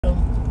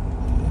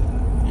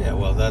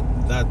well, that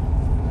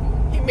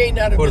He may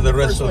not have for been the the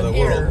rest first of the one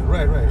here.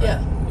 world. Right.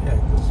 Yeah. Yeah.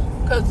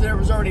 Because there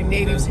was already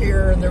natives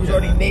here and there was Yeah.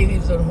 already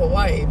natives in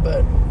Hawaii,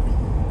 but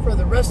for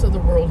the rest of the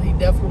world, he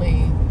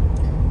definitely...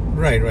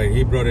 Right.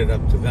 He brought it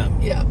up to them.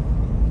 Yeah.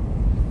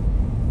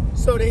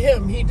 So to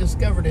him, he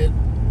discovered it,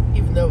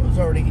 even though it was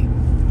already...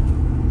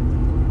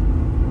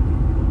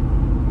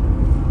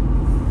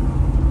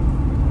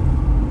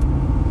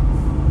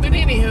 But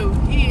anywho,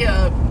 he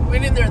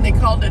went in there and they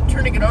called it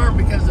Turnigan Arm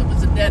because it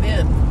was a dead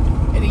end.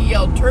 And he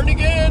yelled,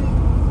 "Turnigan!"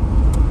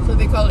 So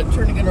they call it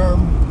Turnigan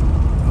Arm.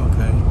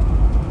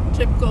 Okay.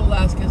 Typical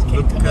Alaskans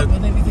can't come up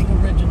with anything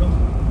original.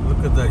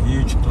 Look at that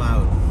huge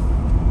cloud.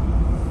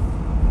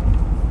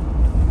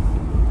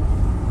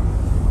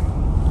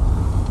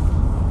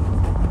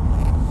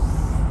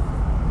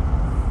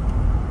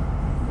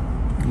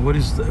 What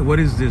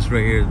is this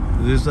right here?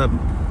 Is this a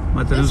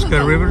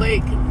Matanuska River? This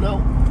is a lake.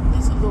 No,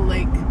 this is a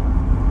lake.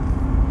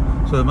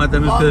 So the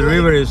Matanuska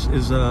River is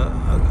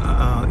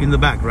in the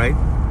back, right?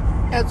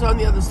 It's on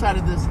the other side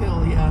of this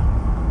hill, yeah.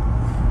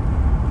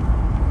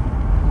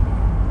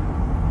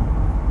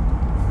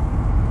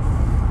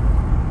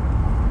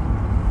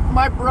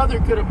 My brother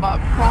could have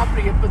bought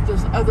property up at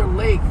this other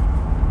lake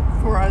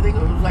for, I think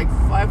it was like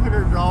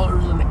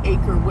 $500 an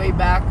acre way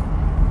back,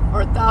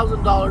 or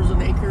 $1,000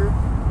 an acre.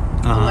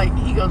 Like,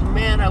 he goes,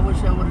 "Man, I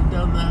wish I would have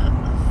done that."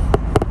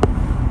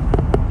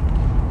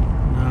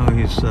 Now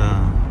he's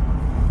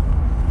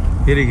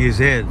hitting his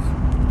head.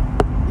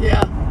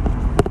 Yeah.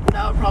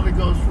 Now it probably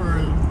goes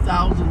for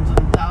thousands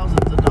and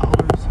thousands of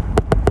dollars.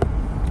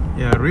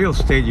 Yeah, real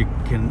estate, you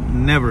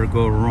can never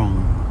go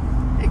wrong.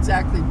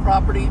 Exactly.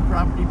 Property.